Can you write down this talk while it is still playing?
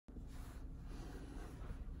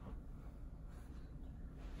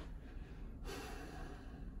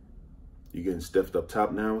You getting stiffed up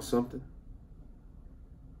top now or something?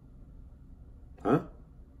 Huh?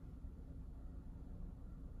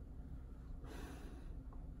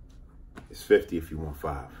 It's 50 if you want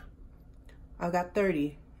 5. I got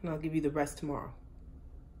 30, and I'll give you the rest tomorrow.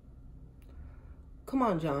 Come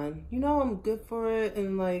on, John. You know I'm good for it,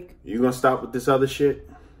 and like... You gonna stop with this other shit?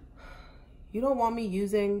 You don't want me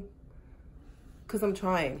using... Because I'm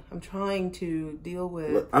trying. I'm trying to deal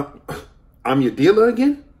with... Look, I'm your dealer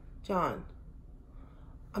again? John,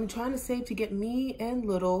 I'm trying to save to get me and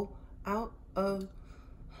Little out of...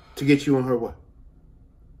 To get you and her what?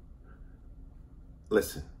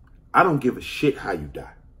 Listen, I don't give a shit how you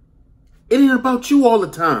die. It ain't about you all the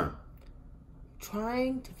time.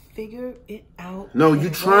 Trying to figure it out. No, you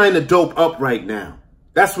trying to dope up right now.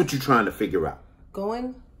 That's what you're trying to figure out.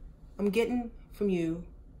 I'm getting from you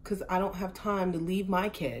because I don't have time to leave my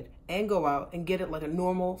kid and go out and get it like a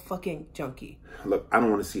normal fucking junkie. Look, I don't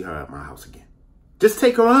want to see her at my house again. Just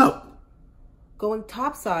take her out. Going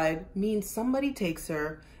topside means somebody takes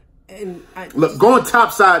her and Look, going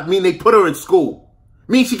topside mean they put her in school.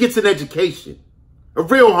 Means she gets an education. A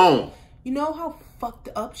real home. You know how fucked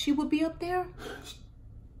up she would be up there?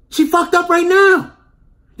 She fucked up right now.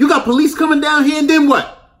 You got police coming down here and then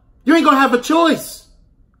what? You ain't gonna have a choice.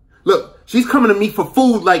 Look, she's coming to me for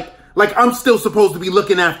food like I'm still supposed to be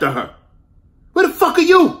looking after her. Where the fuck are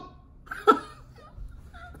you?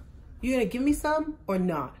 You gonna give me some or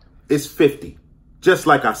not? It's 50. Just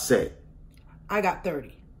like I said. I got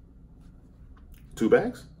 30. 2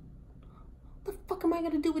 bags? What the fuck am I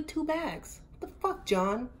gonna do with 2 bags? What the fuck,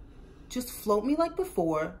 John? Just float me like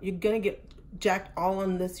before. You're gonna get jacked all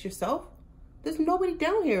on this yourself? There's nobody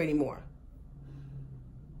down here anymore.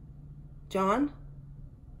 John?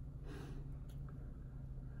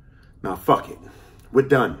 Now fuck it. We're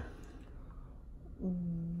done.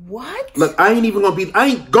 What? Look, I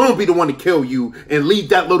ain't gonna be the one to kill you and leave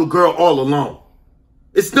that little girl all alone.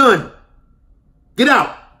 It's done. Get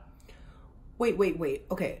out. Wait.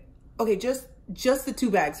 Okay, just the 2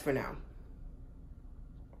 bags for now.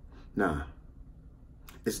 Nah.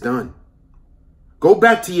 It's done. Go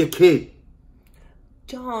back to your kid.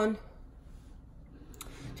 John,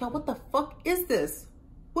 what the fuck is this?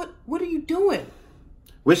 What are you doing?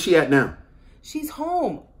 Where's she at now? She's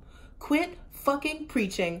home. Quit fucking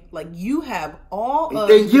preaching like you have all of...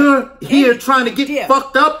 And you're here trying to get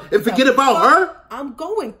fucked up and forget about her? I'm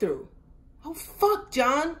going through. Oh, fuck,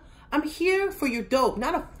 John. I'm here for your dope,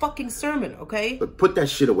 not a fucking sermon, okay? But put that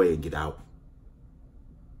shit away and get out.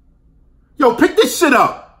 Yo, pick this shit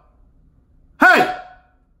up.